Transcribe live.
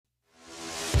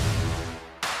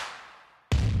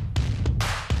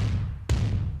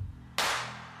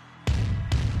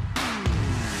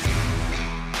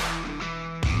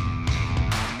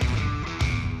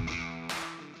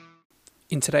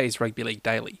In today's Rugby League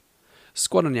Daily,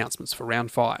 squad announcements for Round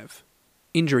 5,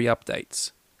 injury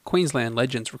updates, Queensland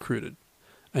legends recruited,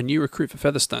 a new recruit for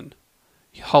Featherstone,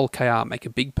 Hull KR make a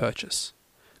big purchase.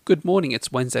 Good morning,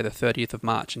 it's Wednesday the 30th of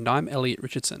March and I'm Elliot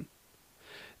Richardson.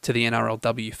 To the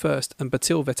NRLW first, and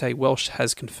Batil Vete-Welsh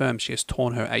has confirmed she has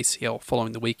torn her ACL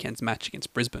following the weekend's match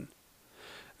against Brisbane.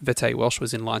 Vete-Welsh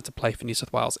was in line to play for New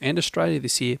South Wales and Australia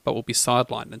this year, but will be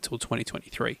sidelined until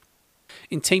 2023.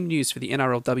 In team news for the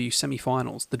NRLW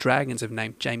semi-finals, the Dragons have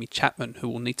named Jamie Chapman, who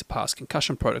will need to pass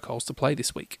concussion protocols to play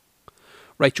this week.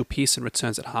 Rachel Pearson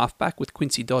returns at halfback, with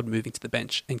Quincy Dodd moving to the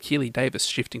bench and Keely Davis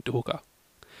shifting to hooker.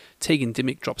 Tegan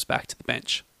Dimmick drops back to the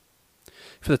bench.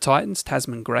 For the Titans,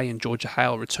 Tasman Gray and Georgia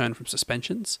Hale return from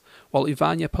suspensions, while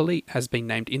Ivania Palit has been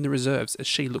named in the reserves as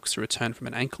she looks to return from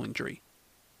an ankle injury.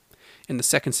 In the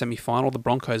second semi-final, the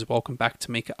Broncos welcome back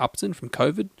Tamika Upton from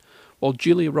COVID, while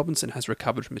Julia Robinson has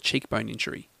recovered from a cheekbone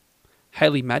injury.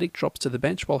 Hayley Maddock drops to the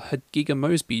bench while Giga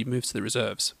Mosby moves to the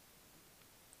reserves.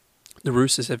 The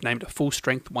Roosters have named a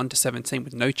full-strength 1-17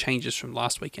 with no changes from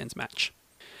last weekend's match.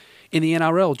 In the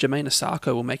NRL, Jermaine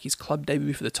Asako will make his club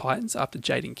debut for the Titans after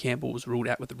Jaden Campbell was ruled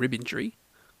out with a rib injury.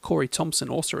 Corey Thompson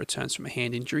also returns from a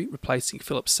hand injury, replacing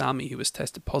Philip Sami, who was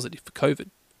tested positive for COVID.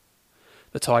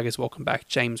 The Tigers welcome back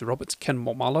James Roberts, Ken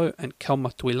Momalo and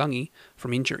Kelma Tuilangi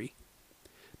from injury.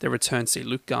 Their returns see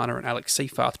Luke Garner and Alex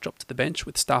Seyfarth drop to the bench,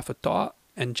 with Stafford Dyer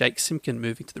and Jake Simpkin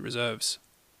moving to the reserves.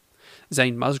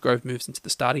 Zane Musgrove moves into the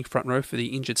starting front row for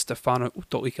the injured Stefano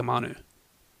Utoikamanu.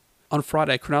 On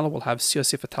Friday, Cronulla will have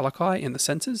Siosifa Talakai in the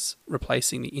centres,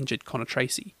 replacing the injured Connor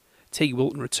Tracy. Teague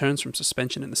Wilton returns from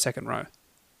suspension in the second row.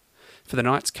 For the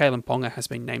Knights, Kalen Ponga has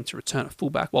been named to return at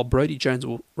fullback, while Brodie Jones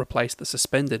will replace the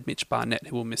suspended Mitch Barnett,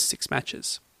 who will miss 6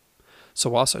 matches.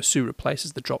 Sawaso Sue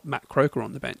replaces the dropped Matt Croker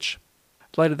on the bench.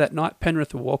 Later that night,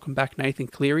 Penrith will welcome back Nathan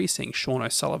Cleary, seeing Sean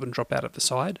O'Sullivan drop out of the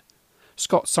side.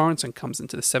 Scott Sorensen comes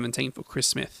into the 17 for Chris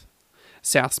Smith.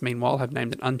 Souths, meanwhile, have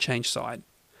named an unchanged side.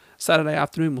 Saturday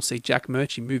afternoon will see Jack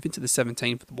Murchie move into the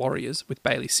 17 for the Warriors, with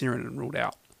Bailey Sirenan ruled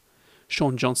out.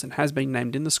 Sean Johnson has been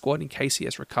named in the squad in case he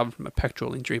has recovered from a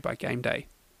pectoral injury by game day.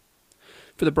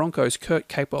 For the Broncos, Kurt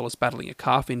Capewell is battling a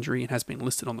calf injury and has been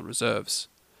listed on the reserves.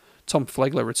 Tom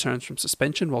Flegler returns from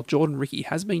suspension, while Jordan Ricky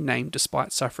has been named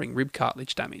despite suffering rib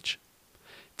cartilage damage.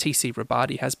 TC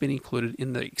Rabadi has been included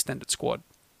in the extended squad.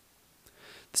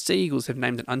 The Sea Eagles have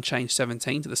named an unchanged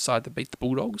 17 to the side that beat the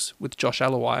Bulldogs, with Josh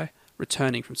Alawai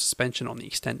returning from suspension on the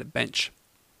extended bench.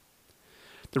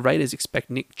 The Raiders expect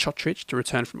Nick Chotrich to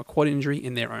return from a quad injury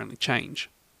in their only change.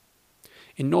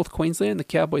 In North Queensland, the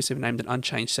Cowboys have named an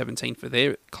unchanged 17 for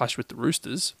their clash with the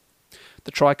Roosters.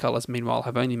 The Tricolours, meanwhile,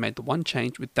 have only made the one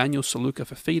change, with Daniel Saluka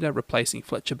Fafita replacing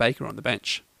Fletcher Baker on the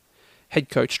bench. Head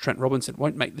coach Trent Robinson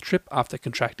won't make the trip after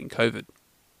contracting COVID.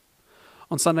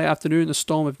 On Sunday afternoon, the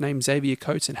Storm have named Xavier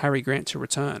Coates and Harry Grant to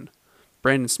return.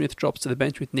 Brandon Smith drops to the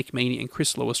bench, with Nick Meaney and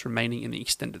Chris Lewis remaining in the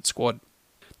extended squad.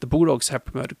 The Bulldogs have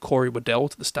promoted Corey Waddell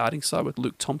to the starting side, with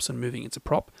Luke Thompson moving into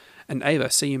prop and Ava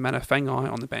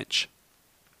Siumanafangai on the bench.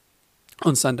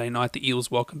 On Sunday night, the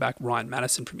Eels welcome back Ryan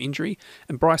Madison from injury,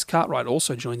 and Bryce Cartwright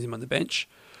also joins him on the bench,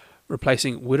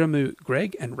 replacing Wiramu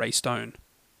Greg and Ray Stone.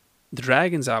 The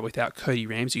Dragons are without Cody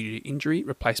Ramsey due to injury,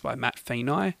 replaced by Matt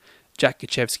Feeney. Jack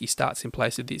Gachewski starts in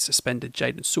place of the suspended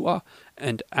Jaden Su'a,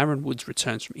 and Aaron Woods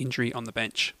returns from injury on the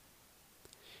bench.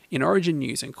 In Origin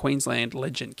news, and Queensland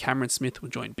legend Cameron Smith will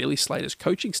join Billy Slater's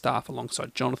coaching staff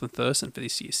alongside Jonathan Thurston for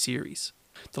this year's series.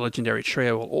 The legendary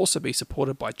trio will also be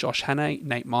supported by Josh Hannay,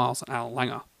 Nate Miles and Alan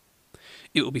Langer.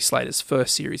 It will be Slater's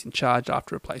first series in charge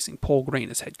after replacing Paul Green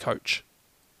as head coach.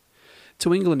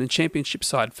 To England and Championship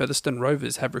side, Featherstone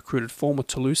Rovers have recruited former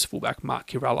Toulouse fullback Mark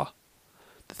Kiralla.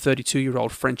 The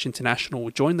 32-year-old French international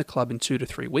will join the club in 2 to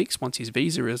 3 weeks once his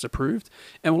visa is approved,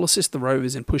 and will assist the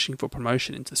Rovers in pushing for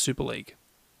promotion into the Super League.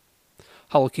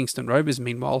 Hull Kingston Rovers,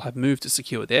 meanwhile, have moved to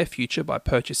secure their future by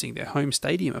purchasing their home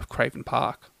stadium of Craven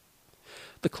Park.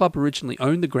 The club originally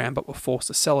owned the ground but were forced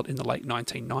to sell it in the late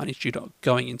 1990s due to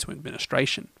going into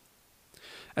administration.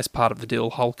 As part of the deal,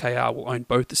 Hull KR will own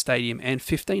both the stadium and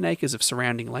 15 acres of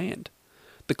surrounding land.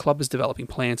 The club is developing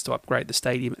plans to upgrade the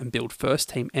stadium and build first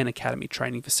team and academy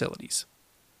training facilities.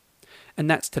 And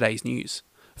that's today's news.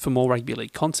 For more Rugby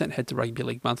League content, head to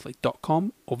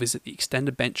rugbyleaguemonthly.com or visit the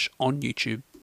Extended Bench on YouTube.